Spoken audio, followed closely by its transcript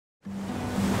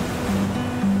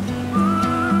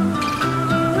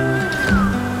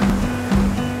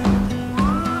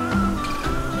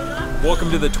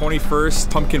welcome to the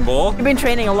 21st Pumpkin Bowl. We've been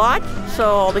training a lot, so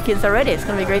all the kids are ready. It's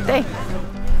going to be a great day.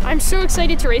 I'm so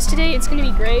excited to race today. It's going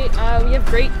to be great. We have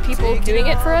great people doing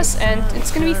it for us, and it's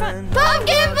going to be fun.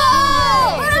 Pumpkin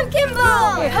Bowl! Pumpkin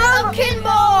Bowl! Pumpkin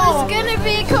Bowl! It's going to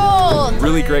be cold!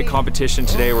 Really great competition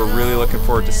today. We're really looking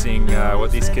forward to seeing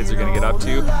what these kids are going to get up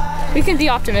to. We can be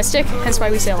optimistic, hence why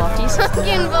we say lofties.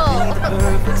 Pumpkin Bowl!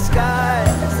 Perfect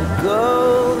skies, a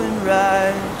golden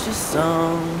righteous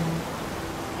song.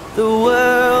 The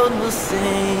world will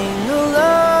sing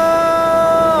along.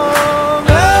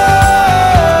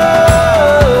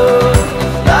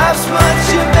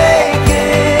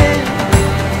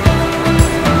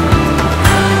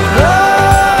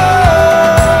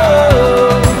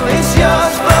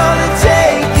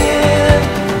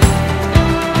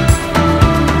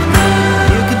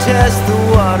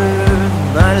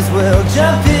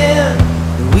 Jump in,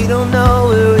 we don't know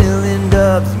where we'll end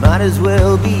up, so might as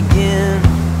well begin.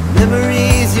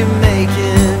 Memories you're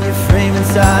making, you frame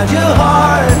inside your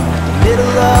heart,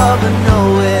 middle of a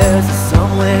nowhere, so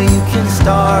somewhere you can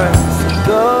start. So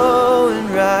go and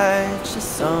write your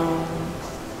songs,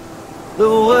 the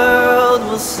world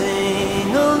will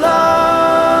sing along.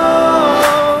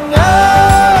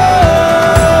 Oh,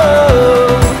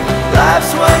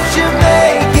 life's what you make.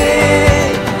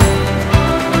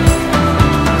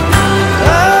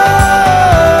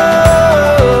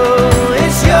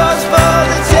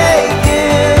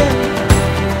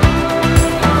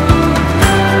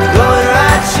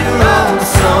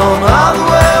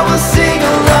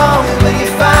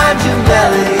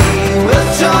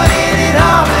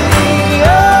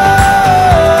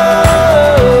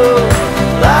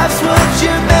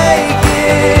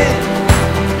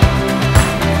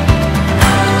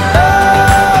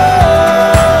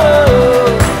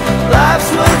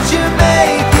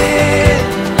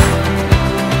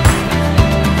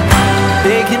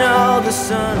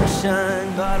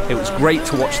 It was great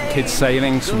to watch the kids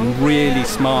sailing, some really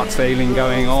smart sailing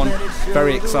going on,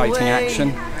 very exciting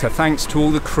action. So thanks to all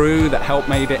the crew that helped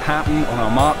made it happen on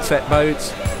our mark set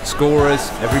boats, scorers,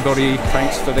 everybody,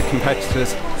 thanks for the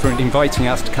competitors for inviting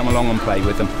us to come along and play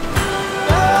with them.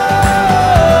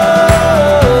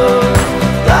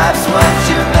 Life's what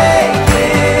you make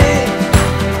it.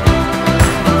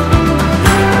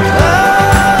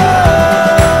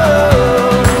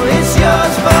 It's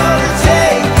yours for the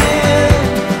taking.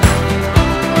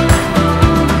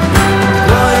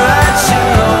 Go and write your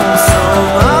own song.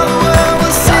 All the world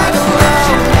will sing along.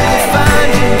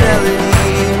 Find your melody.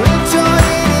 We'll join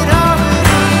in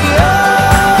harmony. Oh,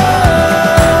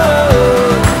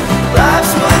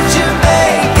 life's what you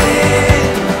make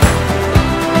it.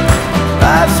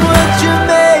 Life's what you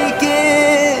make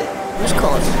it. It was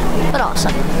cold, but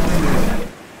awesome.